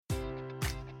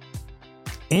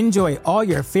Enjoy all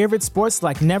your favorite sports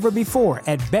like never before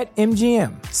at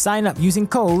BetMGM. Sign up using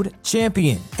code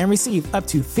CHAMPION and receive up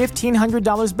to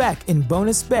 $1,500 back in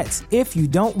bonus bets if you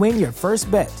don't win your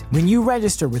first bet. When you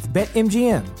register with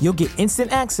BetMGM, you'll get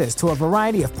instant access to a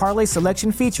variety of parlay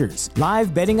selection features,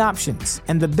 live betting options,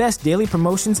 and the best daily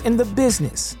promotions in the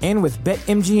business. And with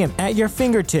BetMGM at your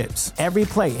fingertips, every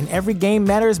play and every game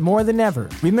matters more than ever.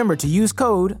 Remember to use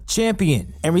code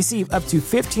CHAMPION and receive up to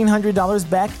 $1,500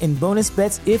 back in bonus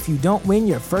bets if you don't win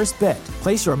your first bet.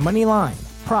 Place your money line,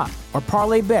 prop, or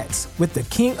parlay bets with the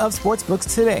king of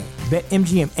sportsbooks today.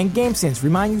 BetMGM and GameSense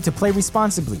remind you to play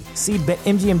responsibly. See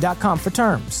BetMGM.com for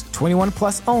terms. 21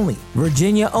 plus only.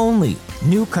 Virginia only.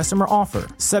 New customer offer.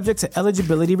 Subject to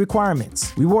eligibility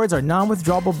requirements. Rewards are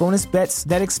non-withdrawable bonus bets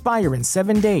that expire in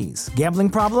 7 days. Gambling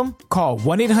problem? Call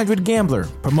 1-800-GAMBLER.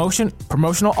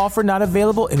 Promotional offer not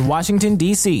available in Washington,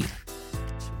 D.C.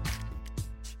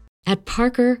 At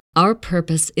Parker, our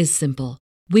purpose is simple.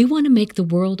 We want to make the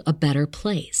world a better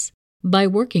place by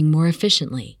working more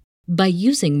efficiently, by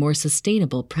using more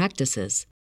sustainable practices,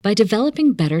 by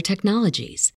developing better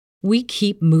technologies. We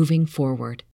keep moving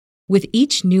forward. With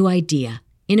each new idea,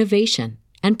 innovation,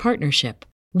 and partnership,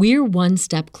 we're one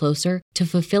step closer to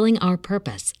fulfilling our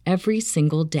purpose every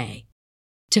single day.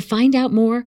 To find out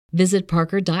more, visit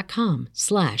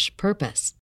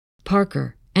parker.com/purpose.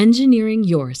 Parker, engineering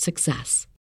your success.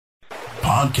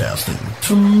 Podcasting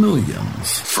to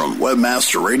millions from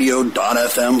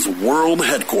WebmasterRadio.fm's world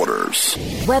headquarters.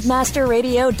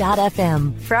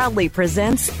 WebmasterRadio.fm proudly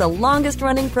presents the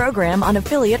longest-running program on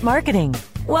affiliate marketing.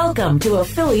 Welcome to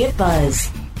Affiliate Buzz.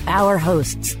 Our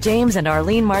hosts, James and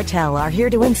Arlene Martell, are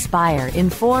here to inspire,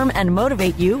 inform, and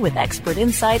motivate you with expert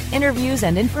insight, interviews,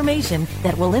 and information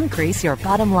that will increase your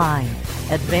bottom line.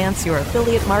 Advance your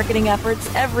affiliate marketing efforts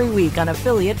every week on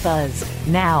Affiliate Buzz.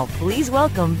 Now, please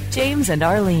welcome James and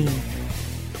Arlene.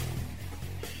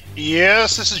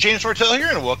 Yes, this is James Martell here,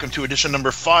 and welcome to edition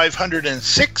number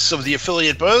 506 of the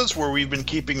Affiliate Buzz, where we've been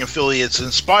keeping affiliates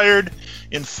inspired,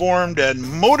 informed, and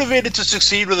motivated to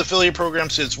succeed with affiliate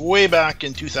programs since way back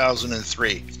in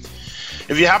 2003.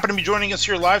 If you happen to be joining us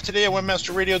here live today at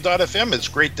WebmasterRadio.fm, it's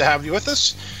great to have you with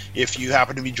us. If you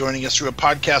happen to be joining us through a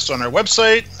podcast on our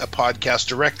website, a podcast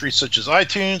directory such as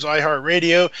iTunes,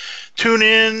 iHeartRadio,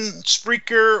 TuneIn,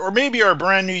 Spreaker, or maybe our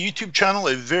brand new YouTube channel,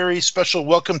 a very special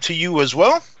welcome to you as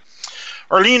well.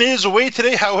 Arlene is away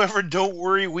today. However, don't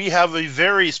worry. We have a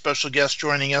very special guest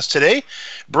joining us today.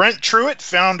 Brent Truitt,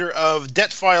 founder of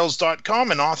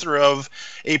DebtFiles.com and author of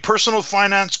a personal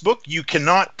finance book you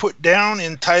cannot put down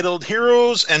entitled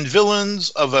Heroes and Villains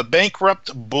of a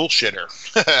Bankrupt Bullshitter.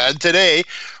 And today,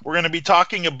 we're going to be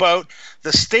talking about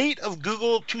the state of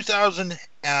Google in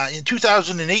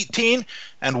 2018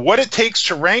 and what it takes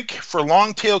to rank for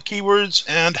long-tail keywords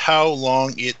and how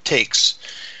long it takes.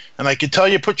 And I can tell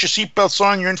you, put your seatbelts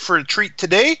on, you're in for a treat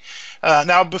today.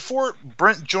 Now, before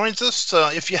Brent joins us,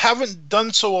 if you haven't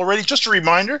done so already, just a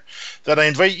reminder that I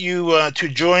invite you to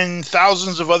join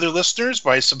thousands of other listeners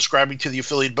by subscribing to the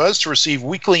Affiliate Buzz to receive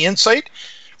weekly insight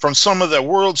from some of the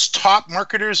world's top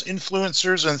marketers,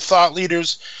 influencers, and thought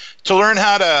leaders to learn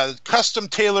how to custom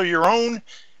tailor your own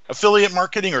affiliate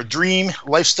marketing or dream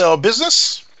lifestyle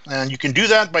business. And you can do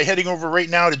that by heading over right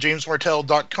now to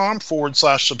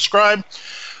jamesmartell.com/subscribe.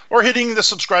 or hitting the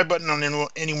subscribe button on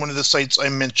any one of the sites I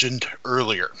mentioned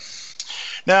earlier.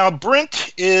 Now,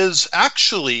 Brent is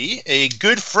actually a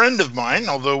good friend of mine,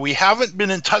 although we haven't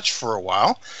been in touch for a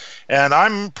while, and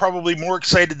I'm probably more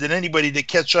excited than anybody to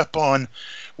catch up on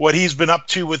what he's been up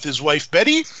to with his wife,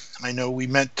 Betty. I know we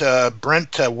met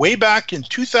Brent way back in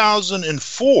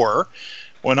 2004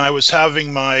 when I was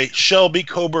having my Shelby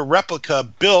Cobra replica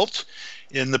built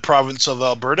in the province of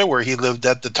Alberta, where he lived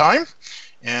at the time.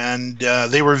 And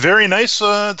they were very nice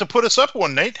to put us up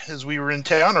one night as we were in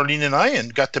town, Arlene and I,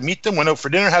 and got to meet them, went out for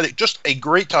dinner, had just a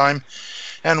great time.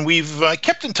 And we've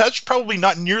kept in touch, probably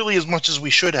not nearly as much as we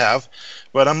should have,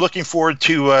 but I'm looking forward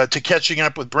to catching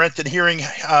up with Brent and hearing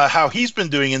how he's been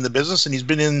doing in the business. And he's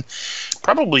been in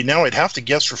probably now, I'd have to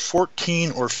guess, for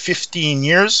 14 or 15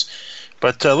 years.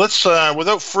 But let's,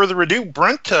 without further ado,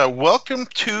 Brent, welcome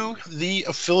to the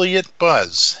Affiliate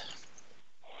Buzz.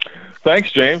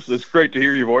 Thanks, James. It's great to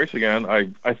hear your voice again.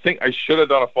 I think I should have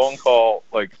done a phone call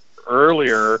like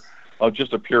earlier,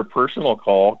 just a pure personal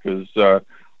call, because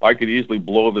I could easily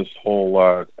blow this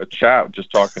whole chat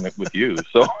just talking with you.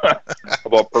 So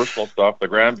about personal stuff, the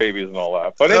grandbabies and all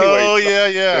that. But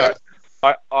anyway,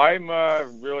 I'm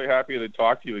really happy to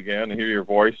talk to you again and hear your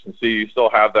voice and see you still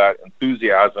have that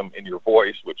enthusiasm in your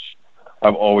voice, which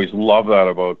I've always loved that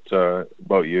about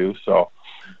you. So.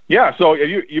 Yeah, so have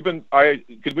you've been.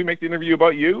 Could we make the interview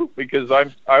about you? Because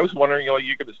I was wondering,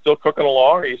 you could still cooking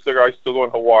along. Are you still going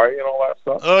to Hawaii and all that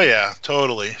stuff? Oh yeah,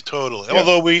 totally. Yeah,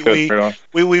 Although we've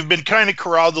right been kind of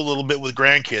corralled a little bit with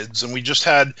grandkids, and we just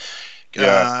had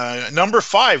number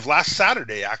 5 last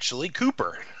Saturday. Actually,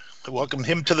 Cooper. I welcomed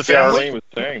him to the family. Arlene was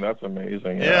saying that's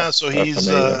amazing. Yeah, so he's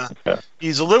a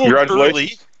little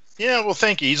early. Yeah, well,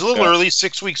 thank you. He's a little early,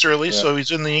 6 weeks early, so he's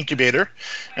in the incubator,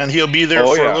 and he'll be there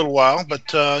for a little while. But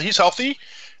he's healthy,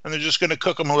 and they're just going to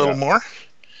cook him a little more.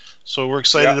 So we're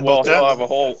excited about that. He'll have a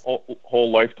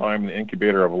whole lifetime in the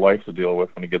incubator of life to deal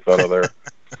with when he gets out of there.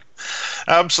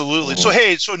 Absolutely.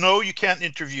 So no, you can't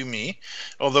interview me,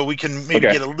 although we can maybe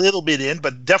get a little bit in,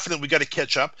 but definitely we got to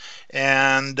catch up.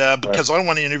 And because I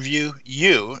want to interview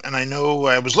you, and I know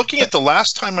I was looking at the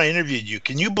last time I interviewed you.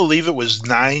 Can you believe it was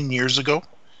 9 years ago?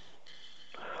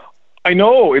 I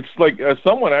know. It's like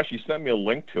someone actually sent me a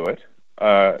link to it.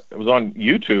 It was on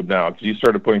YouTube now because you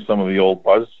started putting some of the old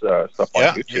Buzz stuff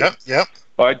on YouTube. Yeah.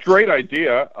 Great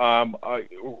idea.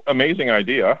 Amazing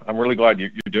idea. I'm really glad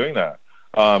you're doing that.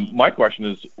 My question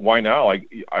is, why now? Like,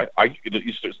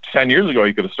 10 years ago,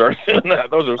 you could have started doing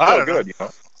that. Those are so good,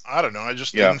 I don't know. I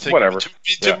just didn't think. Whatever.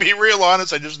 To be real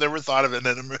honest, I just never thought of it.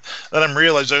 And then I'm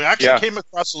realizing I actually came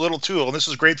across a little tool, and this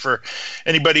is great for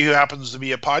anybody who happens to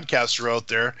be a podcaster out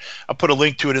there. I'll put a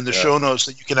link to it in the show notes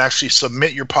that you can actually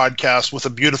submit your podcast with a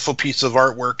beautiful piece of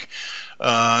artwork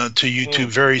to YouTube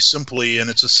very simply. And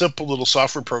it's a simple little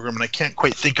software program, and I can't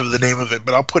quite think of the name of it,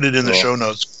 but I'll put it in the show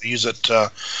notes. I use it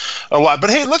a lot. But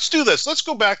hey, let's do this. Let's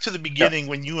go back to the beginning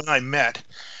when you and I met.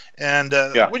 And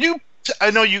would you?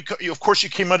 I know you. Of course, you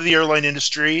came out of the airline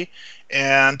industry,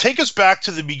 and take us back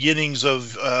to the beginnings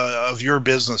of your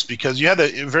business, because you had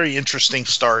a very interesting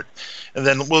start, and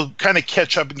then we'll kind of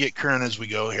catch up and get current as we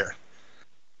go here.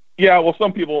 Yeah, well,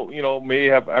 some people, may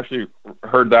have actually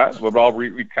heard that, but I'll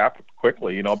recap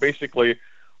quickly. Basically,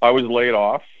 I was laid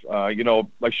off.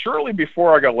 Like shortly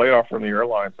before I got laid off from the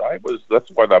airlines, that's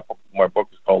why my book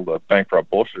is called Bankrupt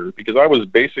Bullshitter, because I was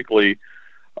basically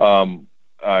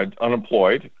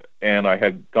unemployed. And I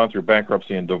had gone through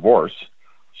bankruptcy and divorce,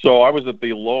 so I was at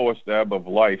the lowest ebb of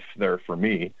life there for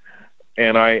me.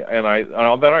 And when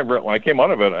I came out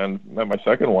of it and met my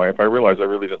second wife, I realized I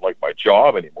really didn't like my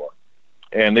job anymore.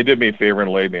 And they did me a favor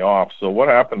and laid me off. So what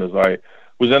happened is I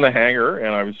was in the hangar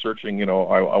and I was searching.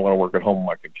 I want to work at home on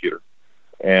my computer,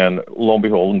 and lo and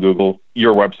behold, in Google,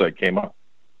 your website came up.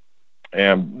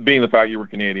 And being the fact you were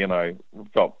Canadian, I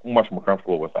felt much more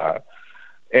comfortable with that.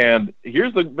 And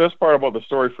here's the best part about the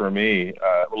story for me,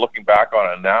 looking back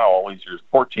on it now, all these years,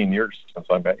 14 years since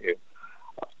I met you.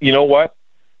 You know what?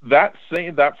 That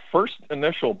first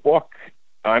initial book,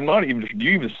 I'm not even, do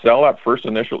you even sell that first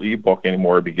initial ebook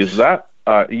anymore? Because that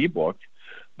ebook,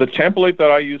 the template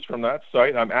that I used from that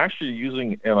site, I'm actually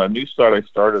using in a new site I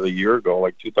started a year ago,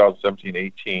 like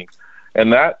 2017-18.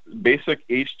 And that basic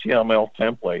HTML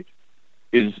template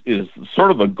is sort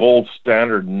of the gold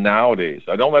standard nowadays.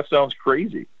 I know that sounds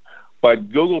crazy, but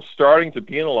Google's starting to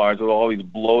penalize with all these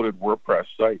bloated WordPress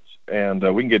sites, and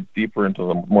we can get deeper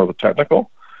into more of the technical.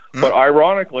 But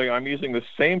ironically, I'm using the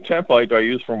same template I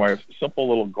used for my simple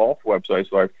little golf website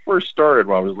that I first started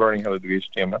when I was learning how to do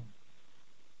HTML.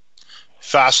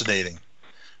 Fascinating.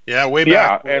 Yeah, way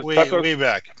back. Yeah, way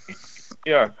back.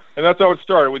 Yeah, and that's how it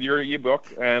started with your ebook,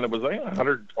 and it was like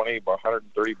 $120,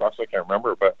 $130, I can't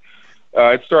remember, but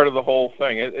it started the whole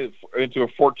thing into a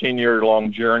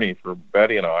 14-year-long journey for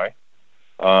Betty and I.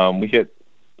 We hit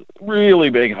really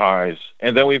big highs,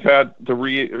 and then we've had to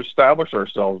reestablish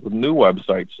ourselves with new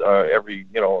websites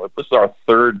this is our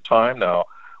third time now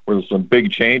where some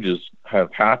big changes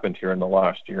have happened here in the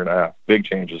last year and a half. Big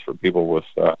changes for people with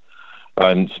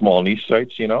small niche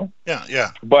sites,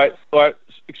 Yeah. But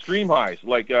extreme highs,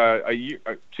 like a year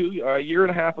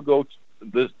and a half ago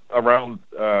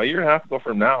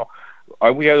from now.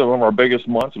 We had one of our biggest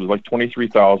months. It was like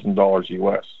 $23,000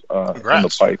 US in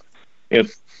the pipe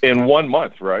in 1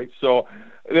 month, right? So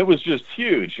it was just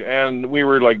huge, and we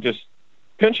were like just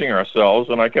pinching ourselves.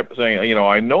 And I kept saying,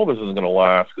 I know this isn't going to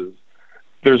last because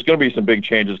there's going to be some big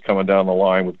changes coming down the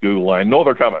line with Google. I know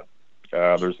they're coming.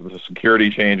 There's the security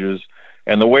changes,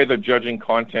 and the way they're judging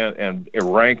content and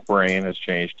rank brain has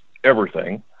changed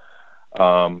everything.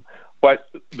 But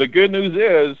the good news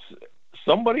is,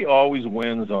 somebody always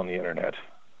wins on the internet.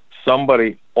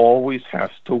 Somebody always has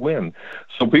to win.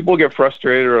 So people get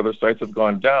frustrated or other sites have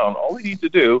gone down. All they need to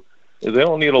do is they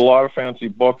don't need a lot of fancy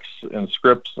books and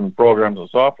scripts and programs and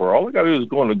software. All they got to do is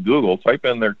go into Google, type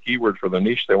in their keyword for the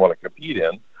niche they want to compete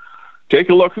in, take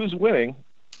a look who's winning,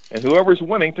 And whoever's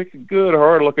winning, take a good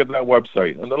hard look at that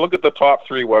website, and then look at the top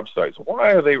 3 websites.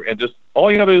 Why are they? And just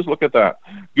all you got to do is look at that.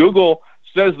 Google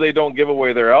says they don't give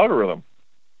away their algorithm.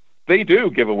 They do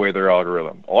give away their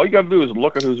algorithm. All you got to do is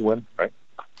look at who's winning, right?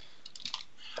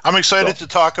 I'm excited to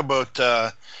talk about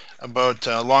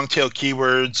long-tail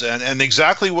keywords and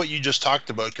exactly what you just talked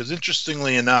about, because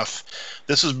interestingly enough,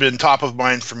 this has been top of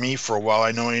mind for me for a while.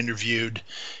 I know I interviewed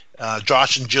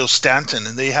Josh and Jill Stanton,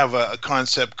 and they have a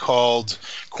concept called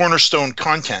Cornerstone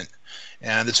Content.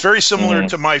 And it's very similar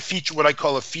to my feature, what I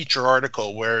call a feature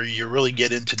article, where you really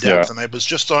get into depth. Yeah. And I was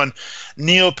just on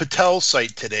Neil Patel's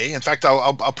site today. In fact,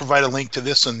 I'll provide a link to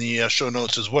this in the show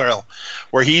notes as well,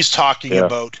 where he's talking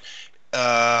about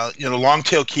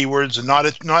long-tail keywords and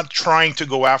not trying to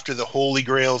go after the holy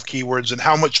grail of keywords, and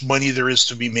how much money there is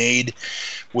to be made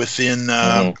within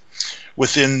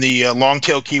the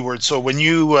long-tail keywords. So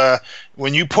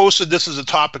when you posted this as a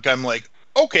topic, I'm like,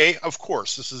 okay, of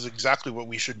course, this is exactly what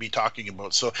we should be talking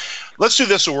about. So let's do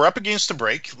this. So we're up against the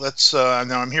break. Let's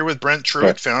now I'm here with Brent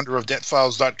Truitt, founder of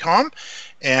DebtFiles.com,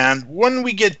 and when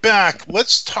we get back,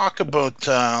 let's talk about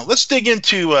let's dig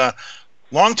into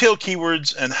long-tail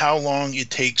keywords and how long it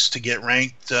takes to get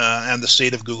ranked and the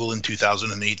state of Google in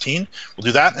 2018. We'll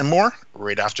do that and more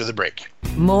right after the break.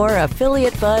 More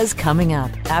Affiliate Buzz coming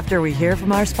up after we hear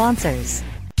from our sponsors.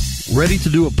 Ready to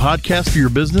do a podcast for your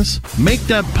business? Make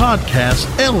that podcast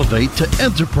elevate to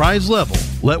enterprise level.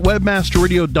 Let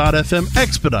webmasterradio.fm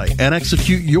expedite and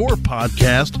execute your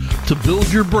podcast to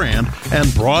build your brand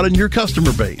and broaden your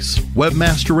customer base.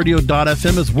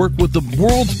 Webmasterradio.fm has worked with the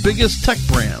world's biggest tech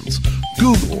brands,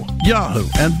 Google, Yahoo,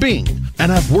 and Bing,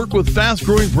 and have worked with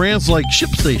fast-growing brands like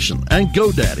ShipStation and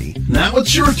GoDaddy. Now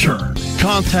it's your turn.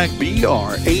 Contact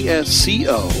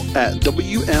BRASCO at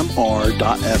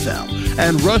WMR.fm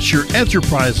and rush your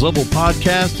enterprise-level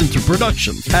podcast into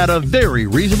production at a very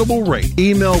reasonable rate.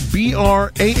 Email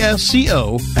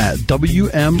BRASCO at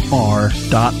WMR.fm.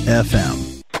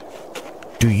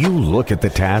 Do you look at the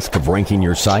task of ranking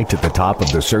your site at the top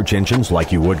of the search engines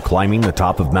like you would climbing the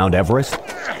top of Mount Everest?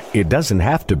 It doesn't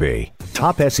have to be.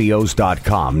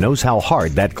 TopSEOs.com knows how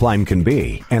hard that climb can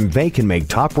be, and they can make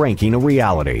top ranking a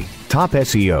reality. Top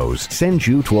SEOs sends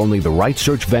you to only the right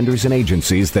search vendors and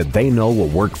agencies that they know will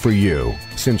work for you.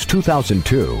 Since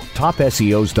 2002,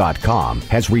 TopSEOs.com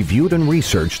has reviewed and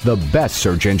researched the best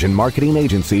search engine marketing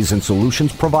agencies and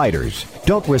solutions providers.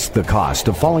 Don't risk the cost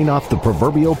of falling off the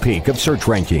proverbial peak of search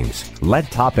rankings. Let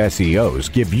Top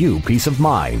SEOs give you peace of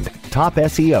mind.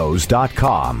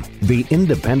 TopSEOs.com, the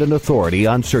independent authority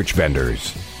on search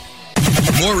vendors.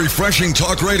 More refreshing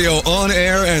talk radio on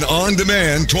air and on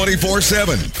demand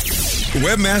 24/7.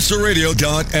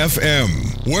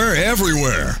 Webmasterradio.fm. We're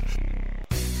everywhere.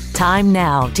 Time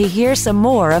now to hear some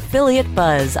more Affiliate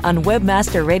Buzz on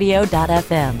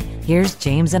Webmasterradio.fm. Here's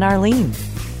James and Arlene.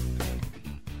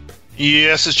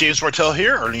 Yes, it's James Martell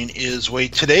here. Arlene is away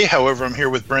today. However, I'm here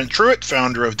with Brent Truitt,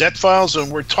 founder of Debt Files,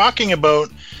 and we're talking about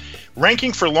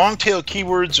ranking for long-tail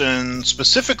keywords, and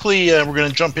specifically we're going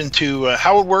to jump into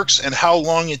how it works and how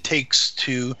long it takes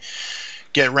to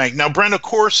get ranked. Now, Brent, of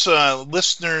course,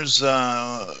 listeners,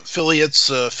 affiliates,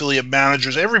 affiliate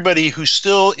managers, everybody who's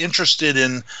still interested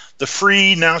in the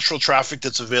free natural traffic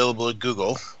that's available at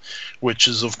Google, which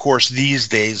is, of course, these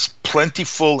days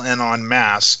plentiful and en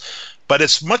masse, but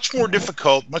it's much more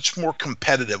difficult, much more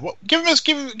competitive. Well, give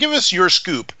us your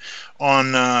scoop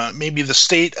on maybe the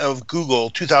state of Google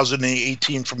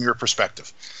 2018 from your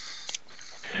perspective.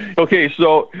 Okay,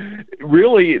 so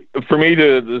really, for me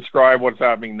to describe what's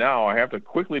happening now, I have to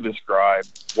quickly describe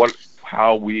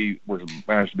how we were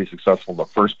managed to be successful in the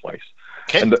first place.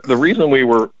 Okay. And the reason we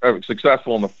were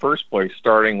successful in the first place,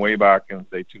 starting way back in,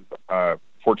 say,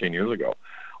 14 years ago,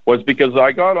 was because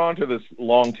I got onto this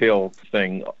long tail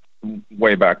thing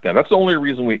way back then. That's the only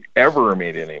reason we ever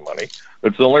made any money.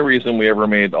 That's the only reason we ever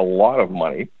made a lot of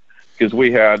money, because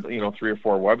we had 3 or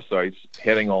 4 websites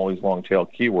hitting all these long tail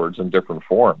keywords in different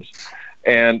forms,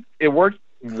 and it worked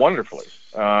wonderfully.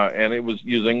 And it was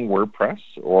using WordPress,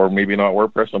 or maybe not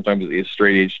WordPress. Sometimes it's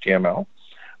straight HTML.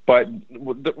 But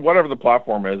whatever the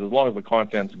platform is, as long as the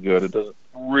content's good, it doesn't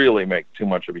really make too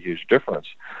much of a huge difference.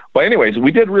 But anyways,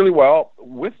 we did really well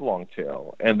with long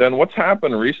tail. And then what's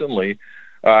happened recently,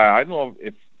 I don't know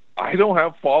if I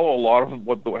don't follow a lot of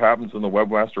what happens in the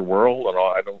webmaster world, and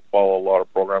I don't follow a lot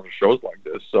of programs or shows like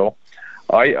this. So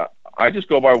I just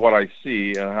go by what I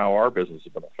see and how our business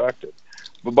has been affected.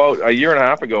 About a year and a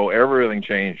half ago, everything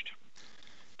changed.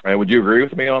 Would you agree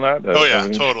with me on that? Oh yeah,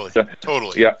 totally.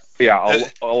 Yeah.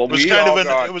 I'm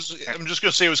just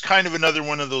going to say it was kind of another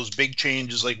one of those big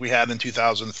changes like we had in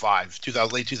 2005,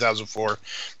 late 2004,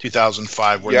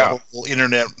 2005, where the whole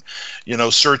internet,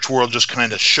 search world just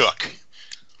kind of shook.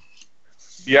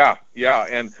 Yeah,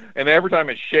 and every time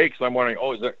it shakes, I'm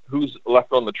wondering, who's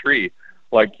left on the tree?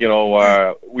 Like,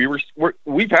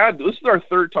 we've had, this is our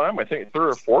third time, I think, third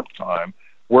or fourth time,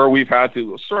 where we've had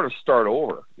to sort of start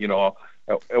over.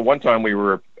 At one time we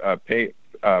were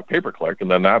pay-per-click, and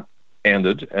then that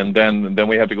ended, and then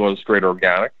we had to go straight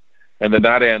organic, and then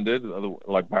that ended,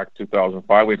 like back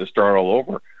 2005, we had to start all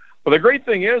over. But the great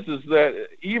thing is that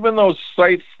even those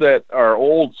sites that are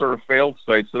old, sort of failed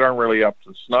sites that aren't really up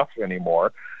to snuff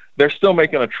anymore, they're still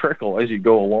making a trickle as you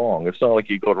go along. It's not like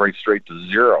you go right straight to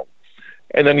zero.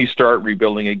 And then you start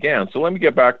rebuilding again. So let me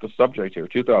get back to the subject here,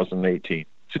 2018.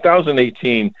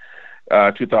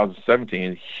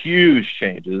 2017, huge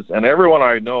changes. And everyone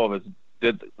I know that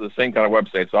did the same kind of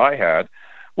websites I had,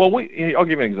 I'll give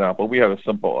you an example. We had a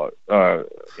simple,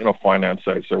 finance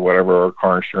sites or whatever, or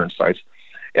car insurance sites.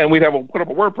 And we'd put up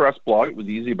a WordPress blog. It was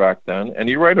easy back then. And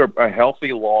you write a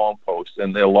healthy, long post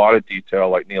and a lot of detail,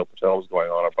 like Neil Patel was going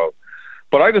on about.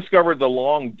 But I discovered the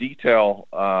long detail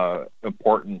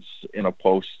importance in a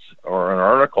post or an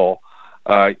article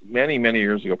many, many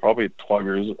years ago, probably 12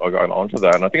 years ago, I got onto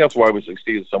that. And I think that's why we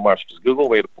succeeded so much, because Google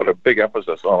made to put a big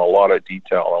emphasis on a lot of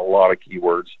detail and a lot of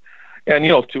keywords. And,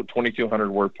 2,200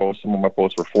 word posts, some of my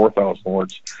posts were 4,000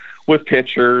 words, with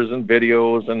pictures and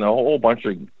videos and a whole bunch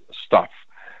of stuff.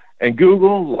 And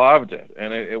Google loved it,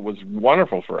 and it was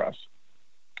wonderful for us.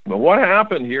 But what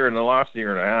happened here in the last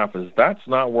year and a half is that's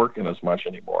not working as much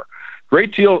anymore.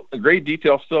 Great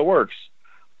detail still works,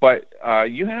 but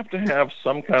you have to have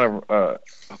some kind of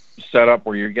setup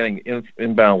where you're getting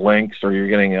inbound links, or you're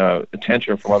getting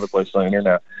attention from other places on the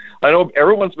internet. I know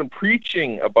everyone's been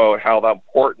preaching about how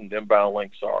important inbound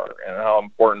links are and how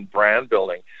important brand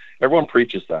building. Everyone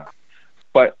preaches that.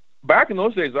 But back in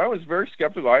those days, I was very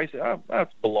skeptical. I said,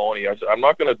 that's baloney. I said,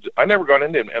 I never got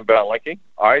into inbound linking.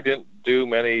 I didn't do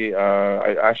many,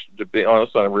 to be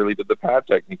honest, I really did the pad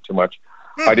technique too much.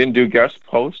 I didn't do guest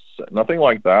posts, nothing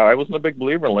like that. I wasn't a big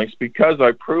believer in links, because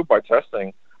I proved by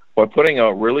testing, by putting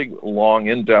out really long,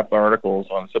 in-depth articles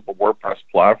on a simple WordPress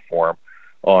platform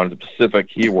on specific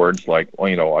keywords, like, a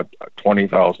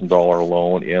 $20,000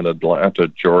 loan in Atlanta,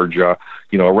 Georgia,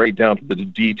 right down to the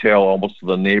detail, almost to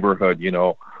the neighborhood,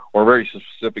 or very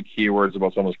specific keywords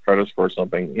about someone's credit score or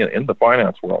something in the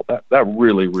finance world. That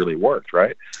really, really worked,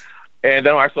 right? And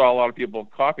then I saw a lot of people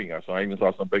copying us. I even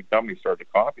saw some big companies start to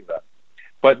copy that.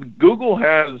 But Google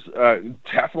has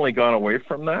definitely gone away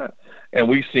from that, and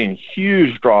we've seen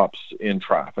huge drops in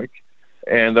traffic.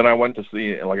 And then I went to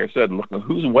see, like I said, look,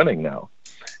 who's winning now.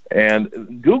 And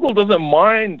Google doesn't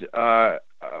mind a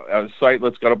site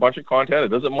that's got a bunch of content. It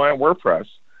doesn't mind WordPress.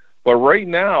 But right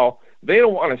now, they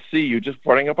don't want to see you just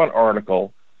putting up an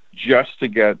article just to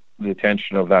get the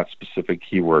attention of that specific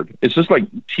keyword. It's just like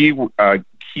keyword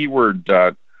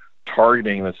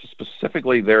targeting that's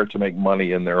specifically there to make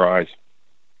money in their eyes.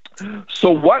 So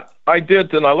what I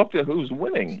did, then I looked at who's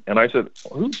winning, and I said,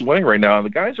 who's winning right now? And the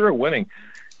guys that are winning,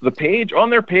 on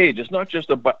their page, it's not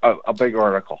just a big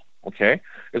article, okay?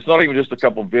 It's not even just a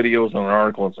couple videos and an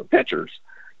article and some pictures.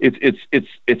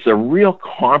 It's a real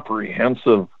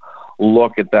comprehensive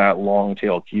look at that long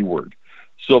tail keyword.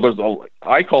 So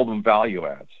I call them value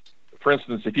adds. For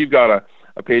instance, if you've got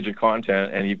a page of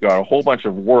content and you've got a whole bunch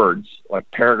of words,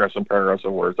 like paragraphs and paragraphs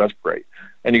of words, that's great.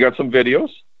 And you got some videos,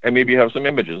 and maybe you have some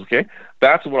images, okay?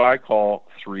 That's what I call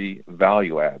 3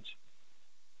 value adds.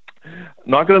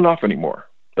 Not good enough anymore.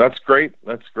 That's great.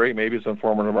 Maybe it's an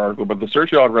informative article, but the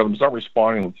search algorithm's not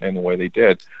responding the same way they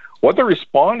did. What they're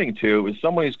responding to is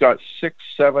someone who's got 6,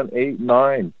 7, 8,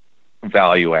 9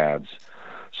 value adds.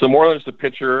 So more than just a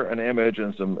picture, an image,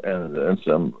 and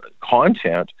some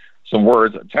content, some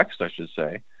words, text, I should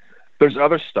say. There's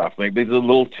other stuff. Maybe there's a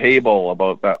little table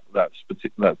about that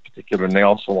particular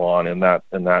nail salon in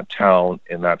that town,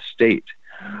 in that state.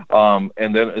 And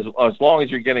then as long as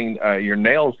you're getting your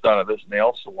nails done at this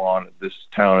nail salon, this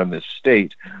town, in this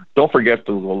state, don't forget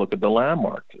to go look at the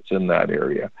landmark that's in that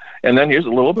area. And then here's a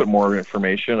little bit more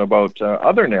information about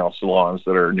other nail salons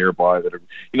that are nearby that are,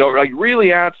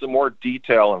 really add some more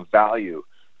detail and value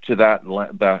to that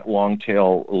long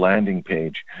tail landing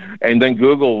page. And then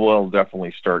Google will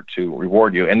definitely start to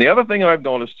reward you. And the other thing I've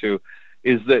noticed too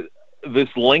is that this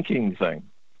linking thing,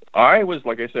 I was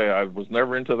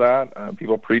never into that.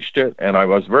 People preached it, and I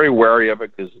was very wary of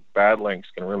it because bad links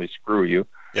can really screw you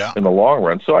in the long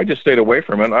run. So I just stayed away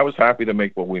from it, and I was happy to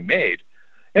make what we made.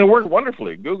 And it worked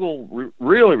wonderfully. Google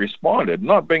really responded,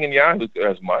 not Bing and Yahoo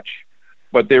as much.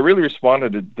 but they really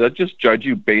responded to they just judge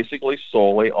you basically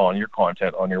solely on your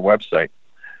content on your website.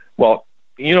 Well,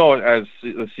 as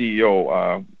the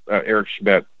CEO, Eric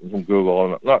Schmidt from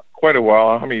Google, not quite a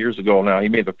while, how many years ago now, he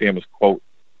made the famous quote,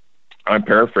 I'm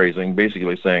paraphrasing,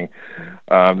 basically saying,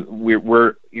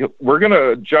 we're going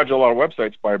to judge a lot of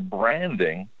websites by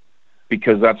branding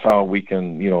because that's how we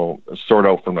can, sort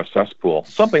out from a cesspool,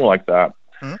 something like that.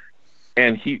 Mm-hmm.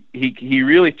 And he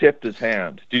really tipped his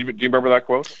hand. Do you remember that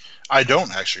quote? I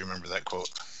don't actually remember that quote.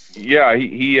 Yeah,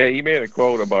 he made a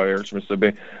quote about Eric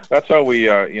Schmidt. That's how we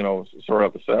sort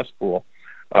out the cesspool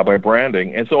by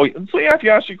branding. And so you have to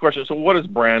ask you a question. So what is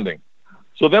branding?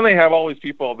 So then they have all these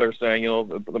people out there saying,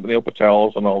 the Neil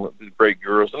Patels and all the great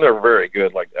gurus, and they're very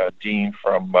good, like Dean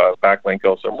from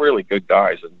Backlinko, some really good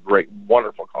guys and great,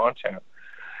 wonderful content.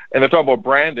 And they're talking about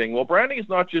branding. Well, branding is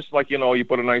not just like, you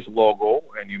put a nice logo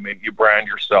and you brand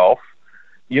yourself.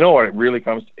 You know what it really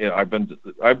comes to, I've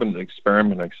been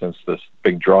experimenting since this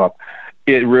big drop.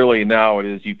 It really now it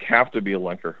is you have to be a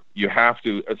linker. You have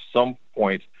to at some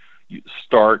point you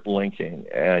start linking,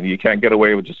 and you can't get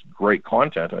away with just great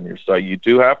content on your site. You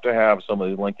do have to have some of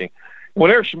the linking.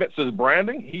 When Eric Schmidt says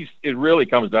branding, it really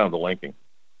comes down to linking.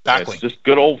 Backlink. It's just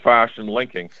good old fashioned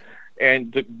linking.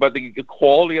 But the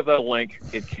quality of that link,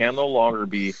 it can no longer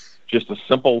be just a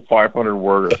simple 500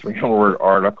 word or 300 word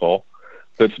article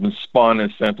that's been spun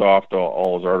and sent off to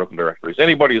all those article directories.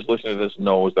 Anybody who's listening to this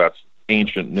knows that's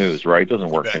ancient news, right? It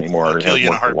doesn't work anymore. It hasn't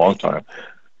worked for a long time.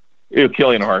 It'll kill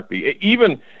you in a heartbeat.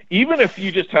 Even if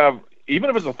you just have, even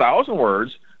if it's 1,000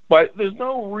 words, but there's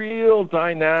no real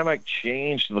dynamic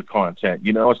change to the content.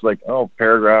 It's like,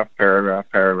 paragraph, paragraph,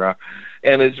 paragraph.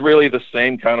 And it's really the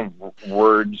same kind of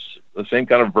words, the same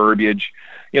kind of verbiage.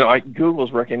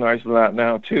 Google's recognizing that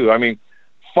now too. I mean,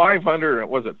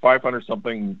 500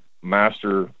 something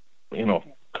master,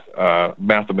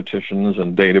 mathematicians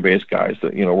and database guys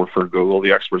that, work for Google,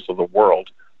 the experts of the world.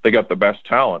 They got the best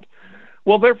talent.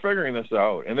 Well, they're figuring this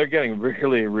out, and they're getting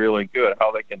really, really good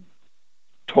how they can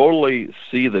totally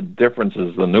see the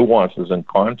differences, the nuances in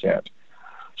content.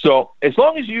 So as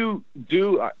long as you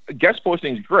do, guest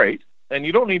posting is great, and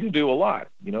you don't need to do a lot.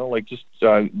 Just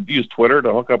use Twitter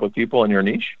to hook up with people in your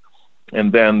niche,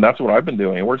 and then that's what I've been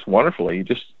doing. It works wonderfully. You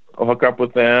just hook up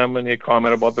with them, and you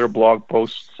comment about their blog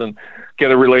posts and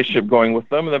get a relationship going with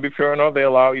them, and then before you know, they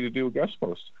allow you to do a guest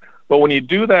post. But when you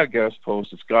do that guest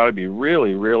post, it's got to be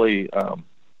really, really,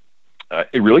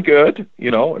 really good.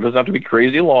 It doesn't have to be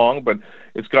crazy long, but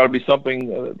it's got to be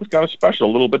something that's kind of special,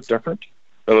 a little bit different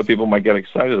that other people might get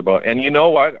excited about. And you know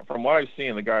what? From what I've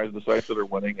seen, the sites that are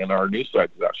winning, and our new site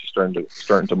is actually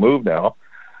starting to move now.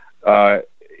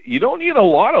 You don't need a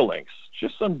lot of links,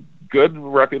 just some good,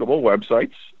 reputable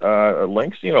websites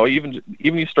links. Even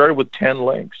you started with 10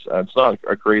 links. It's not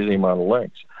a crazy amount of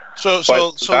links. So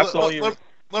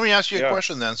let me ask you a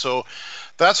question then. So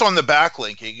that's on the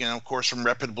backlinking, of course, from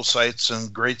reputable sites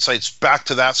and great sites back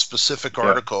to that specific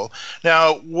article.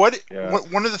 Now, one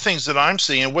of the things that I'm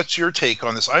seeing, and what's your take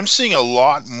on this? I'm seeing a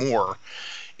lot more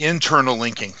internal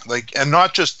linking, and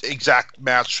not just exact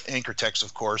match anchor text,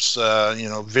 of course.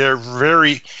 Very,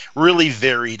 very, really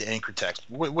varied anchor text.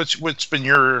 What's been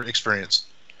your experience?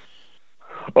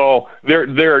 Oh, they're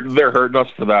hurting us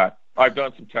for that. I've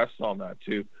done some tests on that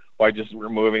too, by just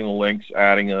removing the links,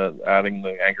 adding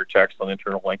the anchor text on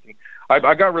internal linking.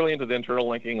 I got really into the internal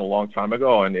linking a long time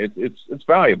ago, and it's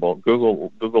valuable.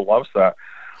 Google loves that.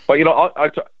 But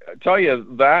I'll tell you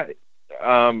that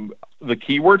the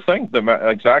keyword thing, the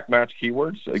exact match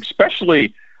keywords,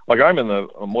 especially I'm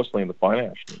mostly in the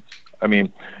finance niche. I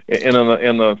mean, in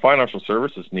the financial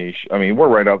services niche. I mean, we're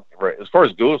right as far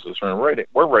as Google's concerned.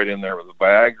 We're right in there with the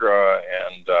Viagra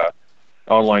and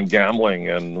online gambling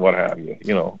and what have you.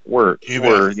 We're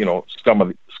scum of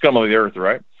the earth,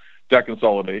 right? Debt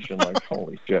consolidation,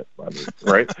 holy shit,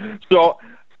 right? So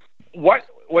what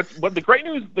the great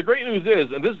news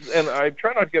is, and I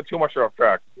try not to get too much off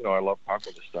track. I love talking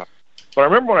about this stuff. But I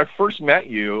remember when I first met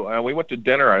you, and we went to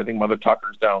dinner. I think Mother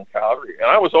Tucker's down in Calgary, and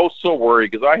I was so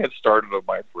worried because I had started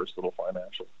my first little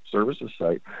financial services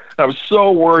site. And I was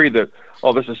so worried that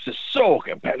this is just so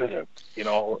competitive.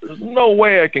 There's no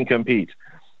way I can compete.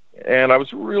 And I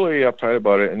was really uptight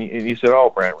about it. And he said,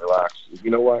 "Oh, Brant, relax.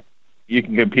 You know what? You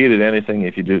can compete at anything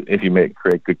if you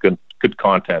create good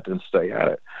content and stay at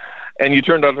it." And you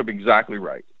turned out to be exactly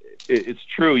right. It's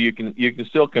true. You can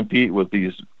still compete with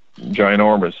these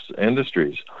ginormous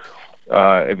industries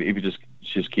if you just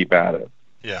keep at it.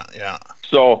 Yeah.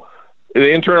 So the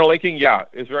internal linking,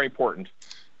 is very important.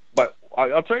 But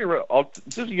I'll tell you, I'll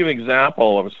just give you an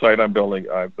example of a site I've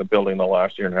been building the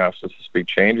last year and a half since this big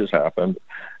change has happened,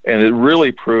 and it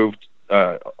really proved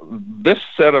this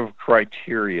set of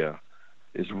criteria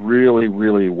is really,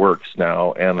 really works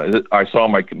now. And I saw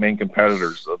my main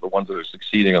competitors, the ones that are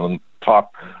succeeding on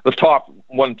the top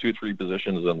 1, 2, 3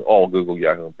 positions in all Google,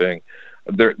 Yahoo, and Bing.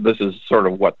 This is sort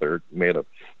of what they're made of.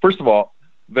 First of all,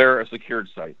 they're a secured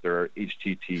site. They're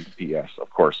HTTPS, of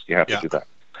course. You have to do that.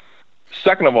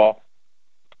 Second of all,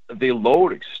 they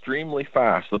load extremely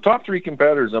fast. The top 3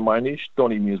 competitors in my niche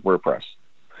don't even use WordPress.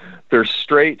 They're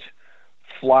straight,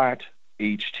 flat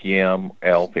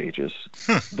HTML pages.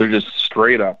 They're just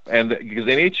straight up. And because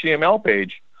an HTML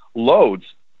page loads,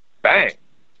 bang,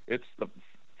 it's the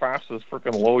fastest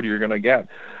freaking load you're going to get.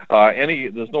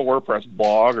 There's no WordPress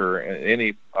blog or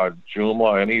any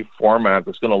Joomla, any format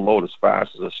that's going to load as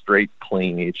fast as a straight,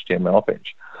 clean HTML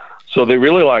page. So they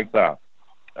really like that.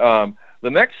 The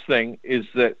next thing is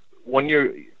that when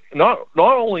you're not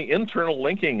only internal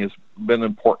linking has been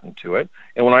important to it,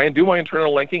 and when I do my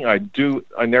internal linking, I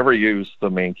never use the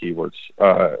main keywords.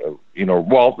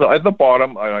 At the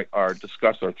bottom, I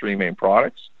discuss our 3 main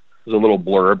products. There's a little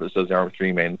blurb that says there are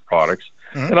 3 main products,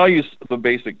 and I'll use the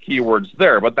basic keywords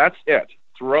there. But that's it.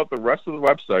 Throughout the rest of the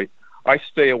website, I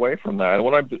stay away from that.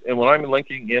 And when I'm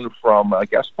linking in from a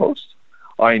guest post,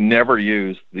 I never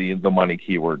use the money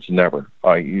keywords. Never.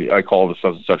 I call it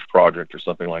a such project or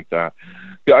something like that.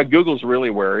 Google's really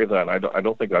wary of that. I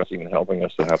don't think that's even helping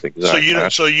us to have the exact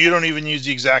match. So you don't even use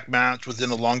the exact match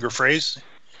within a longer phrase?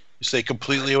 You stay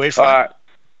completely away from it?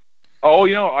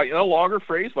 A longer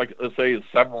phrase, like let's say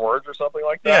 7 words or something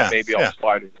like that. Maybe I'll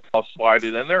slide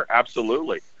it in there.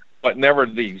 Absolutely. But never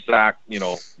the exact,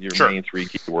 your main 3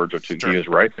 keywords or 2 keywords,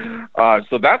 right?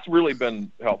 So that's really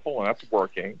been helpful, and that's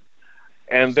working.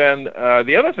 And then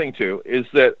the other thing, too, is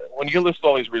that when you list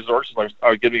all these resources,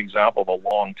 I'll give you an example of a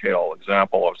long tail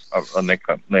example of a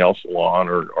nail salon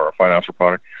or a financial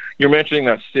product. You're mentioning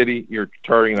that city, you're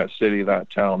targeting that city, that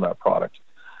town, that product.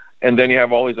 And then you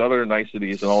have all these other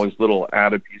niceties and all these little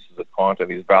added pieces of content,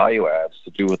 these value adds to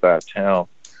do with that town.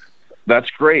 That's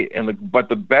great. But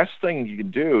the best thing you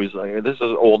can do is, this is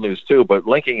old news, too, but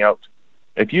linking out.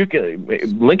 If you can,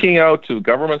 linking out to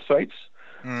government sites,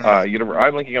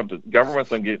 I'm linking up to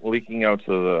governments. I'm linking out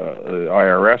to the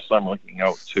IRS. I'm linking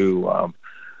out to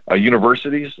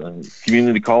universities and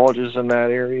community colleges in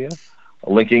that area.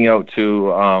 Linking out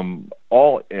to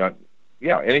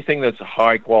anything that's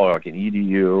high quality, like an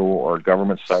EDU or a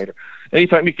government site.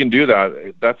 Anytime you can do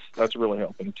that, that's really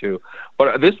helping too.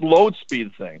 But this load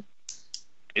speed thing,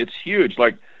 it's huge.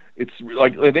 It's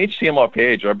like an HTML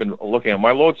page. I've been looking at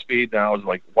my load speed now is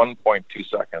like 1.2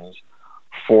 seconds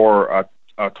for a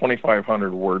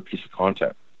 2,500 word piece of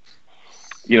content.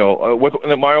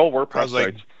 With my old WordPress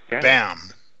sites,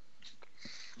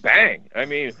 bang. I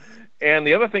mean, and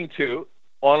the other thing too,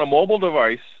 on a mobile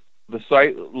device, the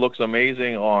site looks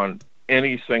amazing on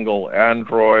any single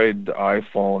Android,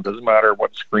 iPhone, doesn't matter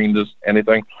what screen does,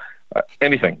 anything.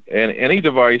 And any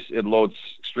device, it loads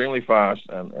extremely fast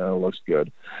and it looks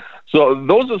good. So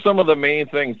those are some of the main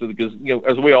things, because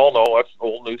as we all know, that's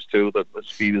old news too, that the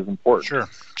speed is important.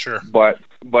 Sure. But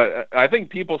I think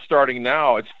people starting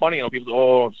now, it's funny,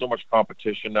 people say, so much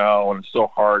competition now and it's so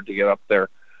hard to get up there.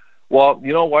 Well,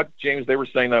 you know what, James, they were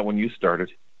saying that when you started.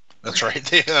 That's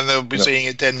right. And they'll be saying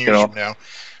it 10 years from now,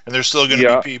 and there's still going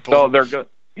to be people. No, they're good.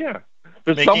 Yeah,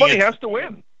 because somebody has to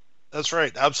win. That's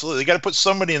right. Absolutely. They got to put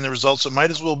somebody in the results. It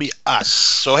might as well be us.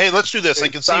 So, hey, let's do this.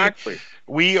 Exactly. I can see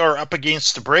we are up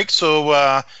against the break,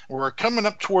 so we're coming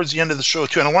up towards the end of the show,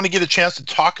 too. And I want to get a chance to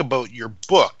talk about your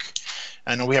book.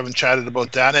 I know we haven't chatted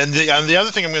about that. And the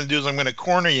other thing I'm going to do is I'm going to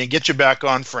corner you and get you back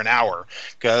on for an hour,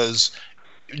 because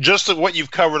just what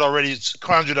you've covered already, it's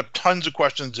conjured up tons of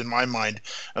questions in my mind.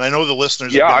 And I know the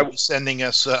listeners are going to be sending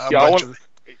us a bunch of...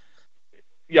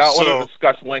 Yeah, I want to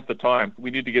discuss length of time. We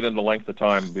need to get into length of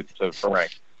time for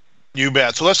rank. You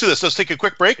bet. So let's do this. Let's take a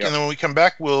quick break, and then when we come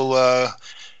back, we'll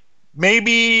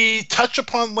maybe touch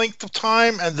upon length of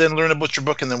time and then learn about your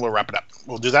book, and then we'll wrap it up.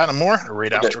 We'll do that and more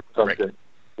right after the break. Good.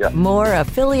 Yeah. More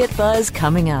Affiliate Buzz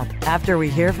coming up after we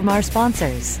hear from our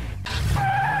sponsors.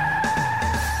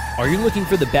 Are you looking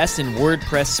for the best in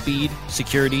WordPress speed,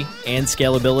 security, and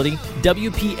scalability?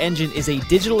 WP Engine is a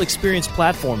digital experience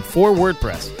platform for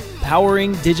WordPress,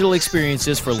 powering digital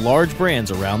experiences for large brands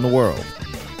around the world.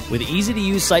 With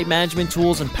easy-to-use site management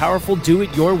tools and powerful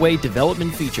do-it-your-way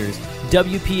development features,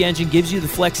 WP Engine gives you the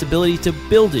flexibility to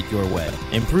build it your way.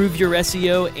 Improve your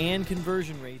SEO and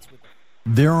conversion rates.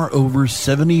 There are over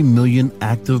 70 million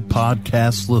active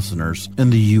podcast listeners in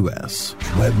the U.S.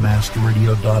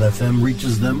 Webmasterradio.fm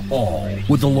reaches them all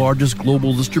with the largest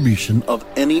global distribution of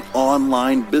any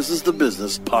online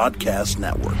business-to-business podcast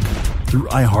network. Through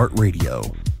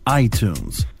iHeartRadio,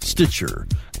 iTunes, Stitcher,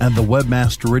 and the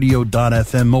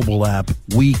WebmasterRadio.fm mobile app,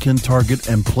 we can target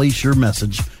and place your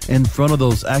message in front of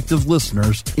those active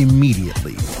listeners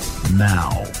immediately.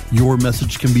 Now, your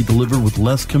message can be delivered with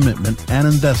less commitment and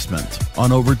investment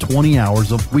on over 20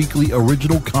 hours of weekly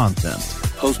original content,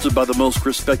 hosted by the most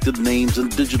respected names in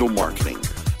digital marketing,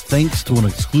 thanks to an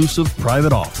exclusive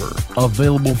private offer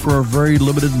available for a very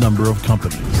limited number of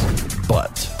companies.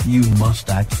 But you must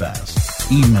act fast.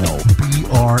 Email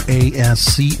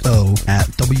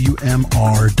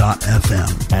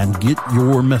brasco@wmr.fm and get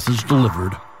your message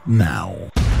delivered now.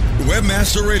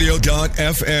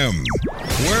 Webmasterradio.fm.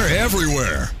 We're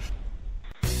everywhere.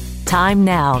 Time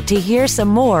now to hear some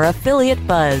more affiliate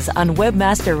buzz on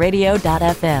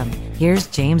webmasterradio.fm. Here's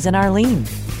James and Arlene.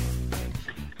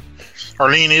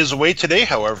 Arlene is away today.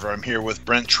 However, I'm here with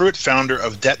Brent Truitt, founder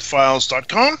of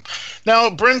DebtFiles.com.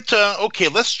 Now, Brent, okay,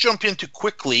 let's jump into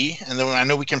quickly, and then I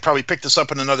know we can probably pick this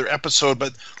up in another episode,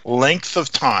 but length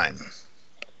of time.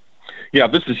 Yeah,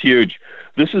 this is huge.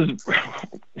 This is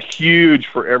huge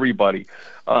for everybody.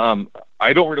 I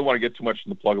don't really want to get too much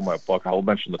in the plug of my book. I'll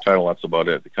mention the title. That's about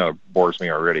it. It kind of bores me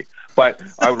already. But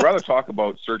I would rather talk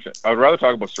about search.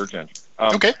 Search engine.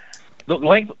 Okay. The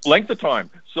length of time.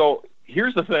 So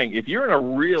here's the thing. If you're in a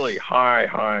really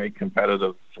high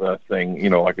competitive thing,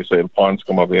 like I say, the pawns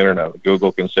come of the internet.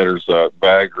 Google considers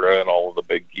Viagra and all of the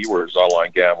big keywords,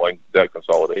 online gambling, debt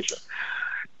consolidation.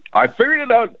 I figured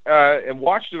it out and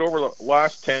watched it over the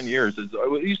last 10 years. It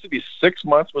used to be 6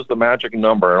 months was the magic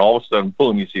number, and all of a sudden,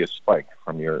 boom, you see a spike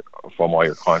from all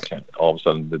your content. All of a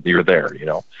sudden, you're there,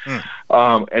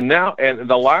 And now, and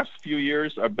the last few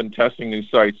years, I've been testing new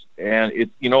sites, and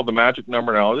it's the magic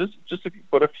number now is just if you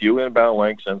put a few inbound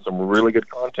links and some really good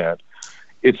content,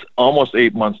 it's almost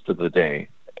 8 months to the day.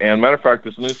 And matter of fact,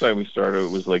 this new site we started,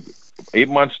 it was like 8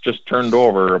 months just turned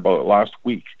over about last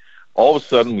week. All of a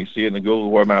sudden, we see it in the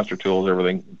Google Webmaster Tools,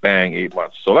 everything, bang, 8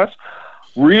 months. So that's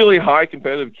really high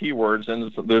competitive keywords,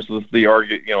 and there's the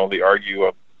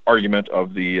argument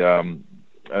of the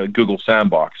Google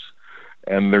Sandbox,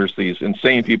 and there's these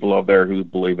insane people out there who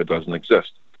believe it doesn't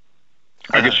exist.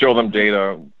 I can show them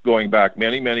data going back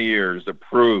many years that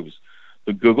proves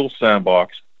the Google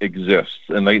Sandbox exists,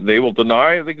 and they will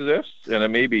deny it exists, and it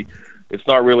may be. It's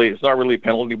not really a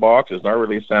penalty box. It's not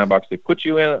really a sandbox. They put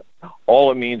you in it. All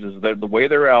it means is that the way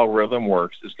their algorithm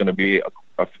works is going to be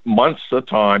a months of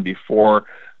time before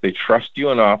they trust you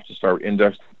enough to start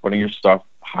putting your stuff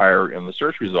higher in the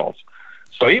search results.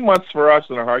 So 8 months for us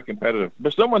in a hard competitive.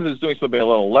 But someone who's doing something a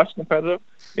little less competitive,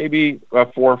 maybe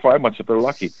 4 or 5 months if they're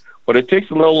lucky. But it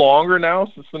takes a little longer now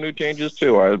since the new changes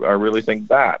too. I really think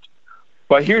that.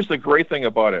 But here's the great thing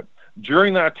about it.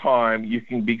 During that time, you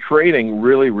can be creating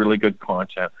really, really good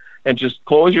content, and just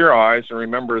close your eyes and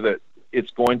remember that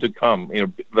it's going to come.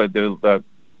 The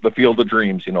field of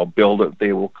dreams. Build it,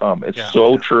 they will come. It's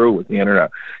so true with the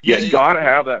internet. You got to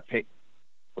have that.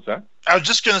 What's that? I was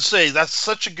just going to say, that's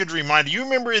such a good reminder. You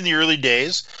remember in the early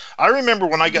days, I remember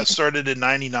when I got started in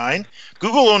 99,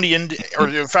 Google only, in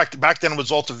fact, back then it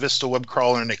was Alta Vista Web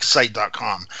Crawler and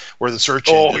Excite.com, where the search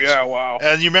engine is. Yeah, wow.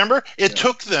 And you remember? It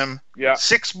took them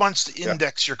 6 months to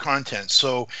index your content.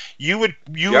 So you would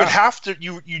have to,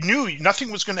 you knew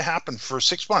nothing was going to happen for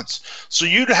 6 months. So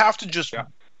you'd have to just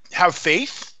have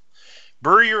faith,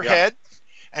 bury your head,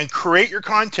 and create your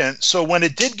content, so when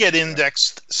it did get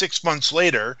indexed 6 months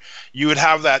later, you would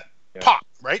have that pop,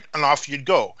 right? And off you'd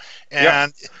go.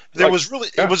 And it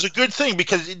was a good thing,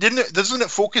 because doesn't it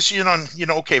focus you in on,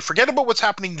 okay, forget about what's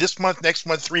happening this month, next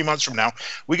month, 3 months from now.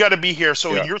 We got to be here.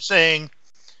 So you're saying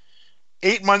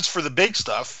 8 months for the big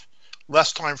stuff,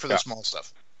 less time for the small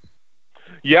stuff.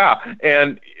 Yeah,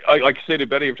 and like I say to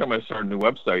Betty every time I start a new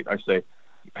website, I say,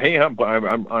 hey, I'm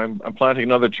planting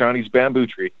another Chinese bamboo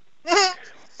tree.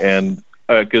 And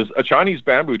because a Chinese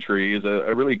bamboo tree is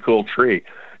a really cool tree.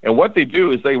 And what they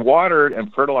do is they water it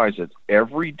and fertilize it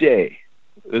every day.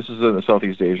 This is in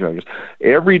Southeast Asia, I guess.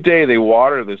 Every day they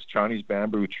water this Chinese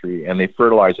bamboo tree, and they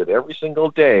fertilize it every single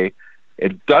day.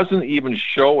 It doesn't even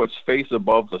show its face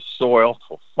above the soil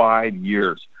for 5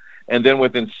 years. And then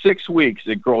within 6 weeks,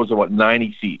 it grows about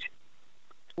 90 feet.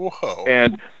 Whoa.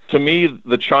 And to me,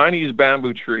 the Chinese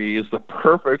bamboo tree is the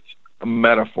perfect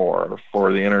metaphor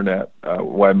for the internet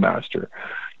webmaster.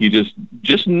 You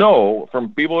just know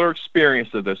from people who are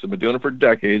experienced at this, have been doing it for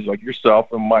decades, like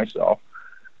yourself and myself,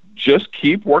 just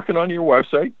keep working on your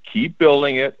website, keep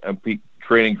building it, and be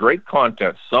creating great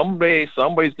content. Someday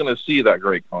somebody's going to see that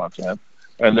great content,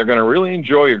 and they're going to really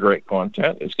enjoy your great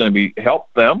content. It's going to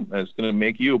help them, and it's going to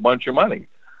make you a bunch of money.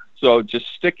 So just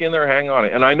stick in there, hang on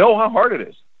it. And I know how hard it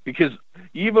is, because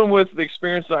even with the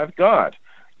experience I've got,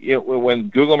 when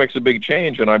Google makes a big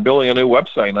change and I'm building a new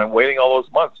website and I'm waiting all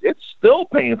those months, it's still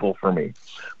painful for me.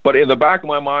 But in the back of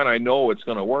my mind, I know it's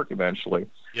going to work eventually.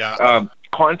 Yeah.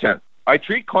 Content. I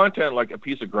treat content like a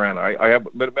piece of granite. I have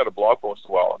made a blog post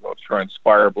a while ago to try and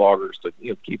inspire bloggers to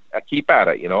keep at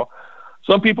it.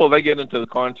 Some people, they get into the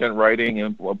content writing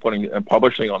and putting and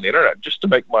publishing on the internet just to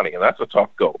make money, and that's a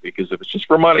tough go, because if it's just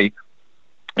for money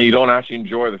and you don't actually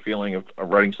enjoy the feeling of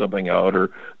writing something out or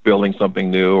building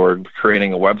something new or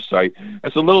creating a website,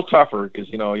 it's a little tougher, because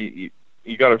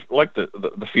you got to like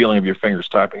the feeling of your fingers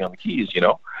typing on the keys,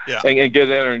 Yeah. and get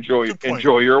in and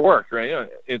enjoy your work, right?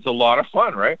 It's a lot of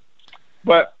fun, right?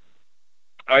 But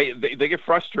they get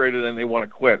frustrated and they want to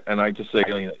quit, and I just say,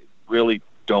 really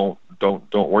don't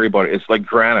worry about it. It's like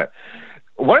granite.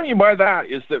 What I mean by that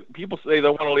is that people say they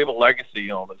want to leave a legacy.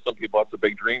 Some people, that's a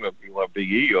big dream of people who have big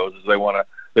egos, is they want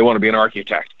to be an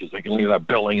architect because they can leave that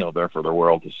building out there for the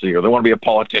world to see, or they want to be a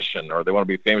politician, or they want to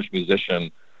be a famous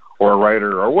musician or a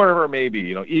writer, or whatever it may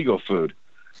be. Ego food.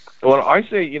 When I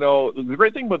say, the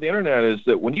great thing about the internet is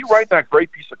that when you write that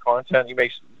great piece of content, you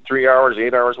make 3 hours,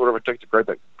 8 hours, whatever it took to write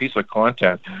that piece of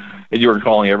content, and you're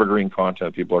calling evergreen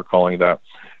content, people are calling that.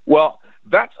 Well,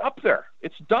 that's up there.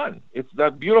 It's done. It's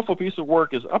that beautiful piece of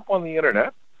work is up on the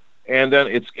internet, and then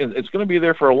it's going to be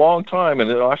there for a long time, and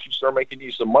it'll actually start making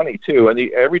you some money too. And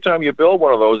every time you build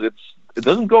one of those, it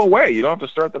doesn't go away. You don't have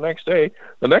to start the next day.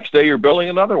 The next day you're building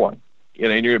another one,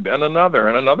 and you're and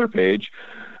another page.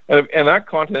 And that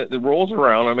content that rolls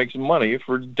around and makes money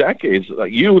for decades.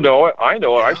 You know it. I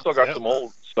know it. I still got some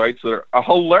old sites that are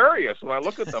hilarious. When I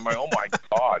look at them, oh my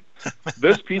God,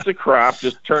 this piece of crap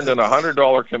just turned in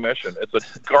 $100 commission. It's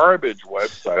a garbage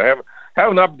website. I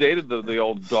haven't updated the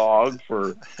old dog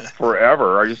for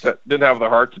forever. I just didn't have the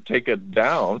heart to take it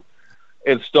down.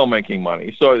 It's still making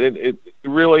money. So it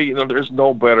really, there's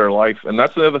no better life. And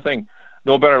that's the other thing.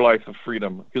 No better life of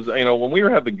freedom. Because, when we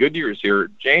had the good years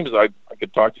here, James, I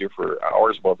could talk to you for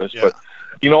hours about this, but,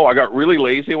 I got really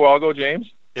lazy a while ago, James,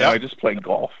 and I just played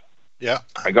golf. Yeah.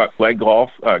 I played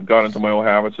golf, got into my old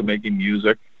habits of making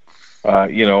music,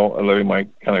 living my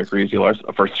kind of crazy life.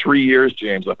 For 3 years,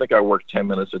 James, I think I worked 10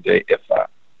 minutes a day, if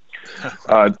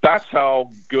that. That's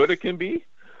how good it can be.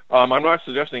 I'm not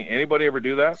suggesting anybody ever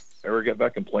do that, ever get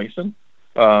that complacent.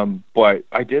 But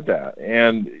I did that,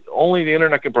 and only the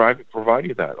internet can provide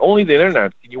you that. Only the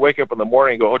internet. You wake up in the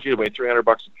morning and go, "Oh, gee, I made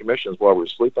 $300 in commissions while we were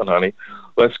sleeping, honey.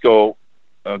 Let's go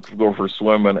for a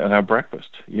swim and have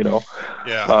breakfast." Yeah.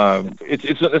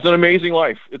 It's an amazing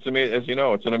life. It's amazing, as you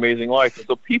know, it's an amazing life. And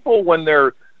so people, when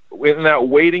they're in that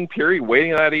waiting period,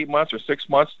 waiting that 8 months or 6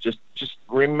 months, just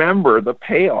remember the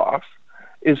payoff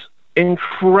is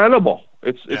incredible.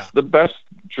 It's the best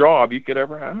job you could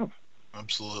ever have.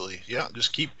 Absolutely. Yeah,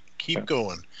 just keep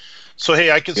going. So,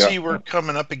 hey, I can see we're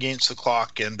coming up against the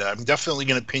clock, and I'm definitely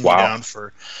going to pin you down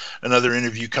for another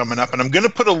interview coming up. And I'm going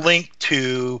to put a link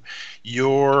to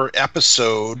your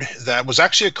episode that was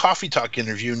actually a Coffee Talk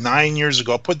interview 9 years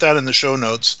ago. I'll put that in the show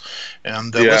notes.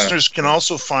 And listeners can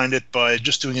also find it by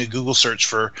just doing a Google search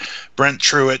for Brent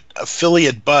Truitt,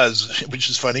 Affiliate Buzz,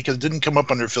 which is funny because it didn't come up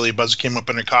under Affiliate Buzz. It came up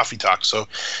under Coffee Talk. So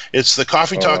it's the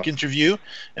Coffee Talk interview.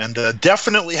 And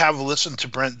definitely have a listen to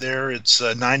Brent there. It's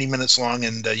 90 minutes long,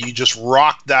 and you just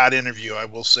rocked that interview, I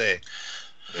will say.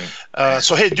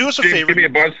 So, hey, do us a favor. Give me a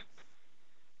buzz.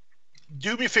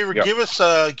 Do me a favor.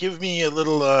 Give me a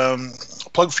little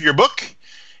plug for your book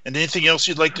and anything else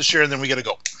you'd like to share, and then we got to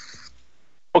go.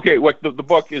 Okay, the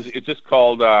book it's just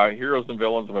called Heroes and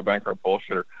Villains of a Bankrupt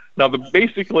Bullshitter. Now,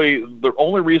 basically, the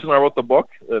only reason I wrote the book,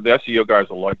 the SEO guys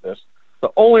will like this,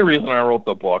 the only reason I wrote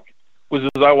the book was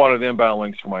I wanted inbound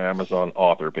links for my Amazon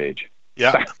author page.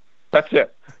 Yeah. That's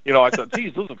it. I thought,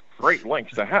 geez, those are great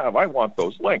links to have. I want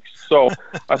those links. So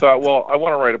I thought, well, I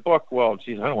want to write a book. Well,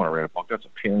 geez, I don't want to write a book. That's a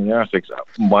pain in the ass. It takes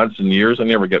months and years. I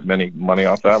never get any money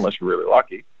off that unless you're really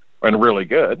lucky and really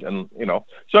good. And,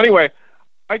 so anyway,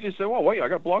 I just said, well, wait, I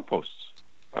got blog posts.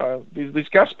 These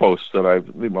guest posts that I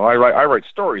write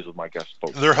stories with my guest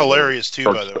posts. They're hilarious too,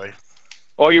 by the way.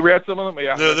 Oh, you read some of them?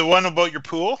 Yeah. The one about your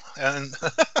pool, and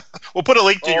we'll put a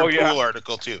link to your pool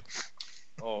article too.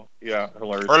 Oh, yeah,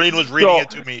 hilarious. Arlene was reading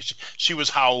it to me. She was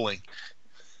howling.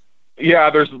 Yeah,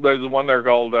 there's one there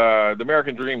called The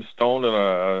American Dream Stoned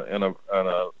in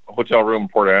a hotel room in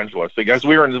Port Angeles. So, guys,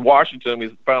 we were in Washington. We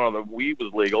found out that weed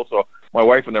was legal, so my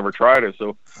wife had never tried it.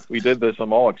 So we did this.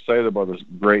 I'm all excited about this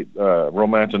great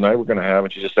romantic night we're going to have,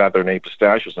 and she just sat there and ate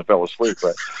pistachios and fell asleep.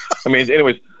 But,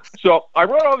 anyways, so I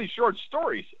wrote all these short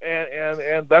stories,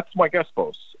 and that's my guest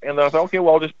posts. And then I thought, okay,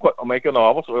 well, I'll make a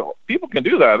novel. So people can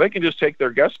do that. They can just take their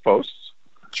guest posts,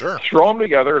 sure, throw them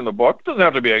together in the book. It doesn't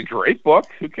have to be a great book.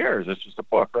 Who cares? It's just a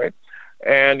book, right?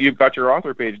 And you've got your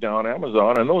author page down on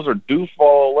Amazon, and those are do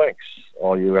follow links,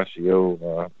 all you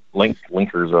SEO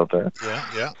linkers out there.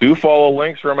 Yeah. Do follow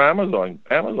links from Amazon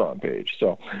page.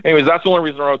 So anyways, that's the only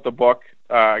reason I wrote the book.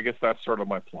 I guess that's sort of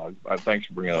my plug. Thanks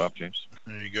for bringing it up, James.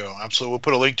 There you go. Absolutely. We'll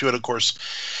put a link to it, of course,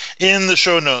 in the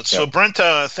show notes. Yep. So, Brent,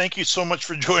 thank you so much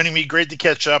for joining me. Great to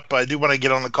catch up. I do want to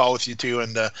get on the call with you, too,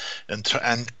 and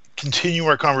continue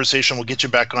our conversation. We'll get you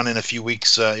back on in a few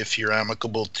weeks if you're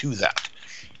amicable to that.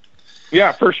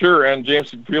 Yeah, for sure. And,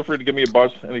 James, feel free to give me a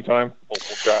buzz anytime. We'll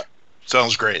chat.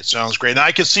 Sounds great. Now,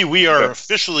 I can see we are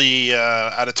officially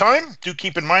out of time. Do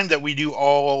keep in mind that we do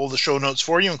all the show notes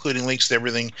for you, including links to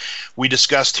everything we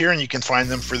discussed here, and you can find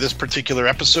them for this particular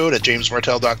episode at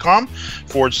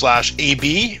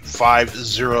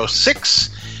jamesmartell.com/AB506.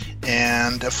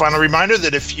 And a final reminder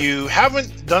that if you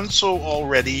haven't done so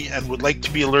already and would like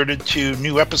to be alerted to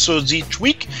new episodes each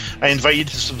week, I invite you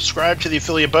to subscribe to the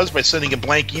Affiliate Buzz by sending a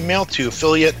blank email to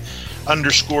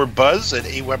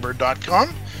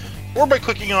affiliate_buzz@aweber.com. or by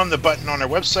clicking on the button on our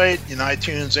website, in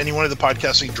iTunes, any one of the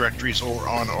podcasting directories, or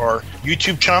on our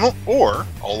YouTube channel, or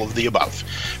all of the above.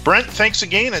 Brent, thanks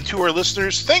again, and to our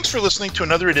listeners, thanks for listening to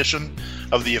another edition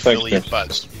of the Affiliate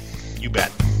Buzz. You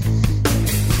bet.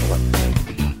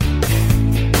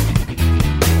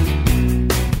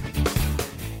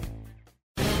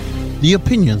 The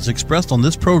opinions expressed on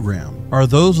this program are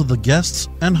those of the guests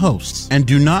and hosts and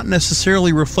do not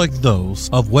necessarily reflect those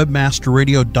of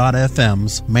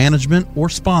WebmasterRadio.fm's management or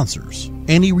sponsors.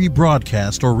 Any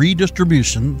rebroadcast or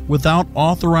redistribution without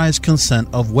authorized consent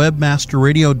of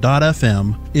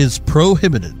WebmasterRadio.fm is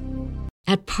prohibited.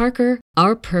 At Parker,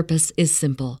 our purpose is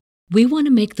simple. We want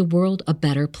to make the world a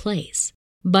better place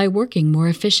by working more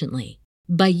efficiently,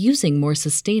 by using more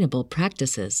sustainable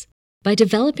practices, by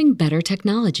developing better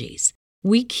technologies.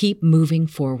 We keep moving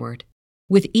forward.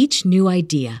 With each new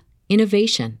idea,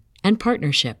 innovation, and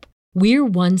partnership, we're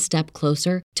one step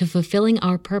closer to fulfilling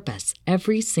our purpose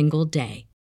every single day.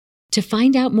 To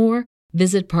find out more,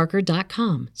 visit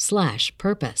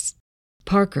parker.com/purpose.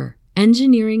 Parker,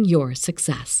 engineering your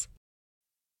success.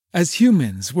 As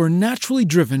humans, we're naturally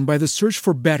driven by the search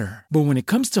for better. But when it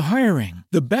comes to hiring,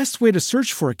 the best way to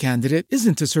search for a candidate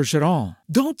isn't to search at all.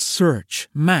 Don't search,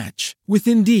 match with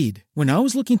Indeed. When I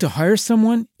was looking to hire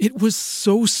someone, it was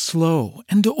so slow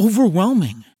and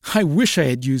overwhelming. I wish I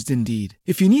had used Indeed.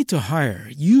 If you need to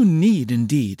hire, you need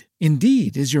Indeed.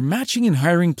 Indeed is your matching and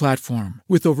hiring platform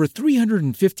with over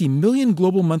 350 million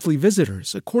global monthly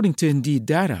visitors, according to Indeed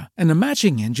data, and a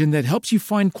matching engine that helps you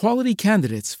find quality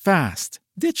candidates fast.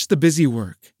 Ditch the busy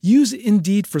work. Use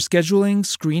Indeed for scheduling,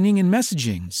 screening, and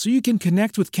messaging so you can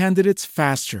connect with candidates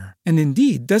faster. And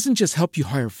Indeed doesn't just help you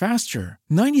hire faster.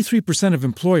 93% of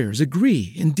employers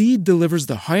agree Indeed delivers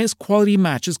the highest quality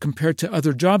matches compared to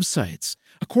other job sites,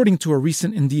 according to a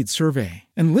recent Indeed survey.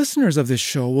 And listeners of this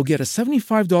show will get a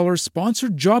 $75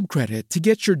 sponsored job credit to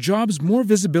get your jobs more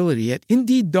visibility at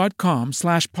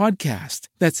Indeed.com/podcast.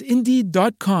 That's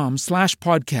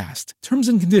Indeed.com/podcast. Terms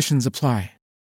and conditions apply.